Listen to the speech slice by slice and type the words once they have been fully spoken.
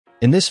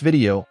In this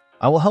video,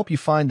 I will help you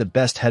find the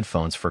best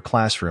headphones for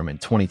classroom in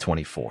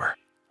 2024.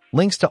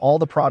 Links to all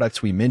the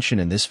products we mention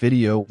in this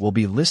video will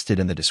be listed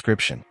in the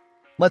description.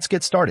 Let's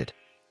get started.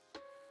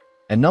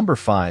 At number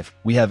 5,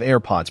 we have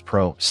AirPods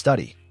Pro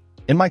Study.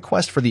 In my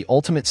quest for the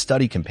ultimate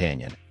study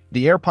companion,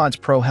 the AirPods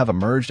Pro have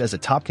emerged as a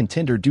top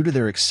contender due to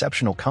their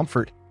exceptional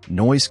comfort,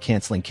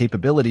 noise-canceling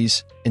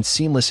capabilities, and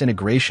seamless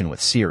integration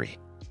with Siri.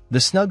 The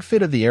snug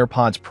fit of the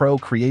AirPods Pro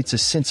creates a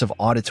sense of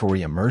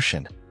auditory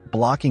immersion,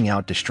 blocking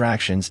out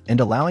distractions and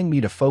allowing me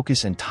to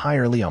focus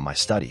entirely on my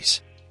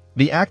studies.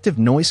 The active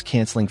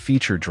noise-canceling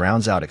feature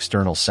drowns out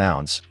external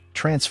sounds,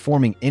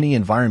 transforming any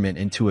environment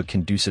into a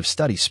conducive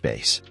study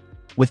space.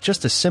 With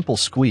just a simple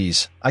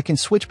squeeze, I can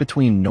switch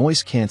between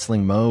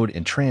noise-canceling mode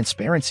and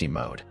transparency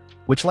mode,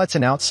 which lets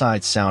in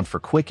outside sound for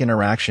quick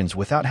interactions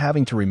without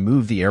having to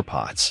remove the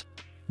AirPods.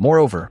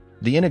 Moreover,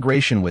 the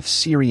integration with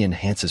Siri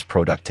enhances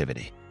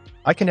productivity.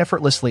 I can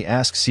effortlessly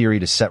ask Siri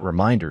to set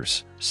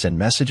reminders, send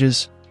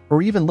messages,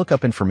 or even look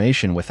up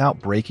information without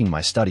breaking my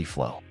study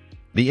flow.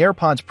 The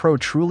AirPods Pro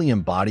truly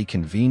embody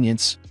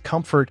convenience,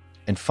 comfort,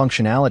 and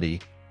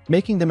functionality,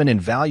 making them an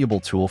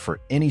invaluable tool for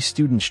any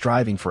student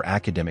striving for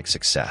academic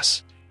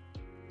success.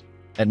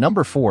 At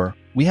number 4,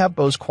 we have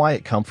Bose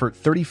Quiet Comfort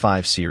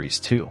 35 Series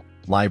 2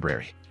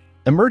 Library.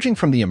 Emerging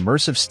from the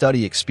immersive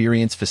study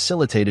experience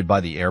facilitated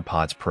by the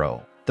AirPods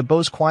Pro, the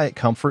Bose Quiet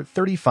Comfort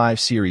 35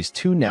 Series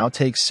 2 now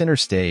takes center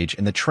stage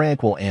in the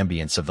tranquil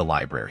ambience of the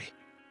library.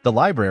 The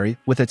library,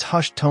 with its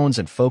hushed tones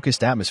and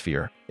focused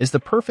atmosphere, is the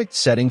perfect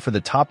setting for the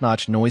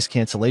top-notch noise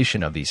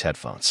cancellation of these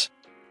headphones.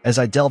 As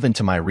I delve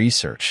into my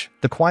research,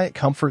 the Quiet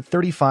Comfort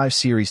 35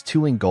 Series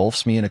 2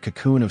 engulfs me in a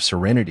cocoon of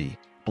serenity,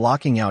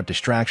 blocking out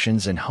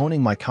distractions and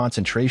honing my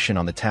concentration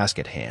on the task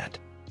at hand.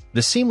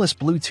 The seamless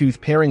Bluetooth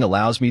pairing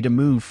allows me to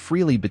move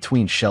freely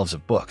between shelves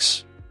of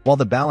books, while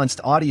the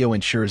balanced audio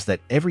ensures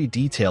that every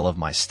detail of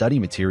my study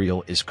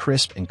material is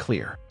crisp and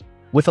clear.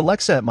 With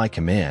Alexa at my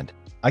command,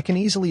 I can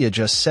easily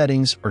adjust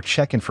settings or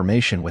check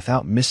information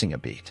without missing a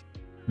beat.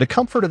 The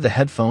comfort of the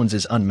headphones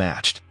is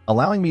unmatched,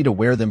 allowing me to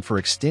wear them for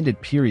extended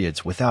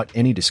periods without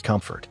any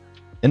discomfort.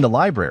 In the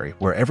library,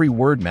 where every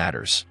word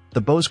matters,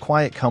 the Bose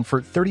Quiet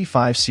Comfort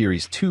 35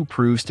 Series 2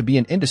 proves to be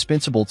an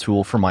indispensable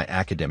tool for my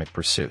academic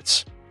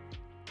pursuits.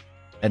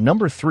 At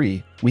number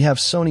 3, we have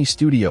Sony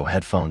Studio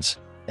Headphones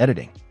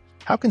Editing.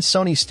 How can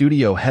Sony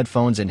Studio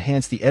headphones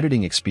enhance the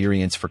editing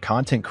experience for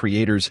content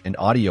creators and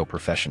audio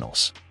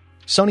professionals?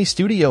 Sony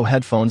Studio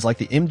headphones like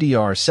the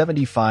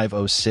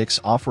MDR7506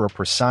 offer a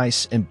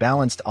precise and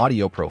balanced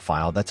audio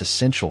profile that's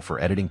essential for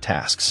editing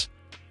tasks.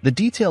 The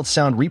detailed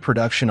sound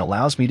reproduction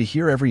allows me to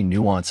hear every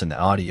nuance in the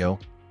audio,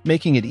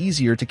 making it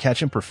easier to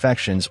catch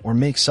imperfections or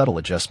make subtle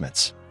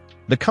adjustments.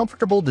 The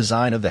comfortable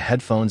design of the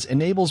headphones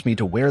enables me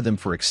to wear them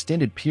for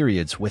extended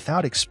periods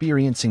without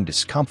experiencing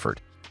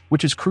discomfort,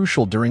 which is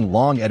crucial during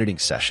long editing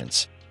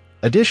sessions.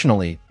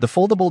 Additionally, the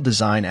foldable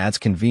design adds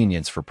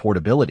convenience for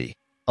portability,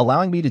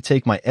 allowing me to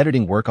take my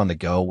editing work on the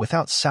go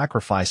without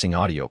sacrificing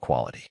audio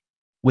quality.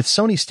 With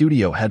Sony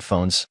Studio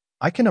headphones,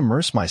 I can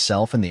immerse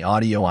myself in the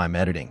audio I'm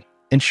editing,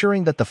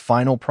 ensuring that the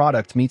final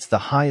product meets the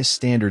highest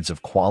standards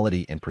of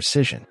quality and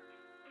precision.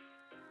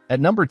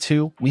 At number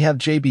 2, we have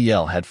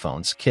JBL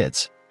Headphones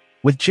Kids.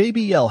 With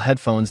JBL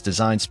headphones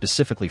designed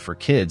specifically for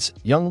kids,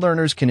 young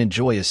learners can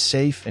enjoy a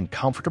safe and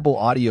comfortable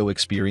audio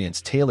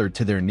experience tailored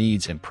to their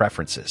needs and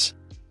preferences.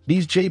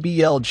 These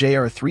JBL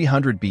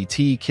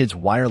JR300BT Kids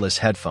wireless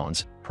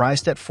headphones,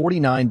 priced at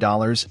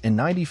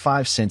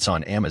 $49.95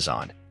 on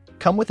Amazon,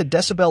 come with a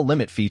decibel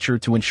limit feature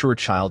to ensure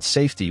child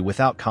safety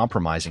without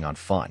compromising on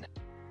fun.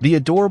 The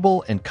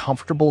adorable and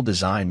comfortable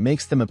design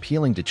makes them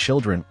appealing to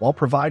children while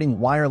providing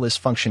wireless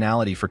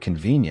functionality for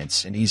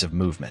convenience and ease of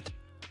movement.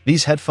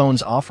 These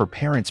headphones offer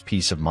parents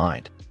peace of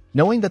mind,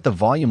 knowing that the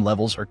volume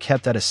levels are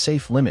kept at a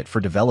safe limit for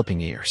developing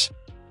ears.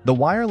 The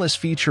wireless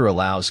feature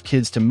allows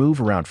kids to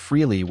move around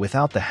freely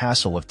without the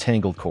hassle of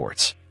tangled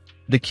cords.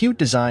 The cute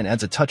design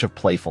adds a touch of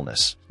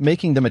playfulness,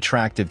 making them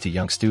attractive to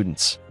young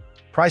students.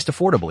 Priced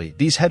affordably,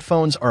 these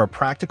headphones are a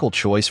practical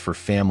choice for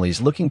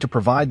families looking to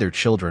provide their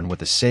children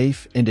with a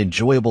safe and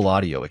enjoyable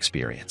audio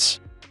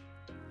experience.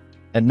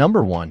 At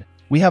number 1,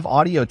 we have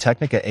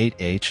Audio-Technica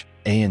 8H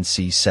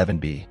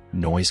ANC7B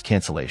Noise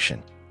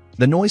Cancellation.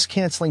 The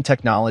noise-canceling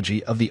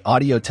technology of the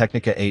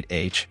Audio-Technica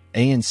 8H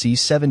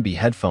ANC7B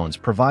headphones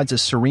provides a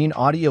serene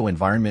audio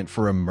environment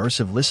for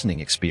immersive listening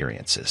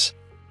experiences.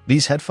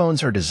 These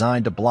headphones are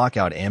designed to block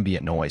out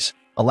ambient noise,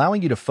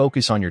 allowing you to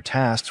focus on your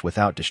tasks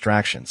without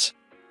distractions.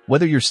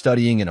 Whether you're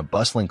studying in a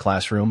bustling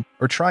classroom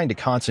or trying to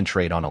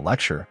concentrate on a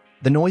lecture,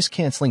 the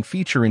noise-canceling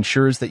feature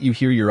ensures that you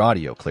hear your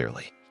audio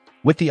clearly.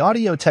 With the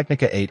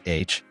Audio-Technica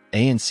 8H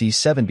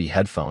ANC7B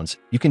headphones,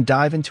 you can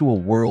dive into a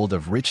world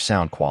of rich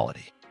sound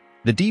quality.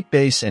 The deep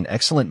bass and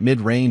excellent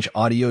mid-range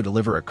audio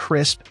deliver a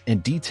crisp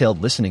and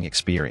detailed listening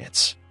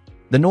experience.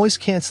 The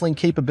noise-canceling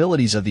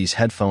capabilities of these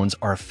headphones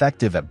are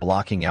effective at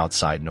blocking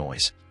outside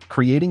noise,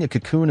 creating a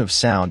cocoon of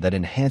sound that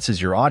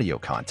enhances your audio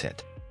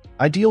content.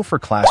 Ideal for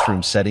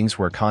classroom settings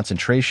where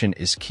concentration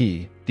is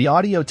key, the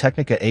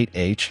Audio-Technica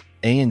 8H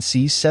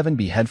ANC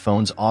 7B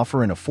headphones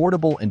offer an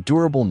affordable and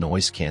durable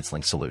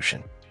noise-canceling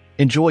solution.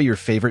 Enjoy your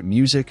favorite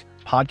music,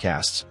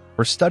 podcasts,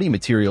 or study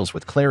materials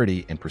with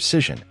clarity and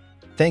precision,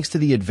 thanks to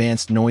the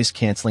advanced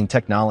noise-canceling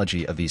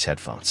technology of these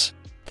headphones.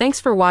 Thanks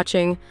for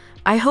watching.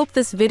 I hope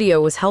this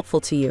video was helpful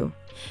to you.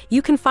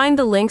 You can find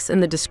the links in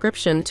the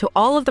description to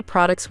all of the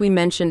products we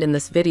mentioned in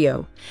this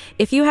video.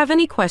 If you have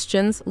any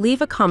questions,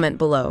 leave a comment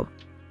below.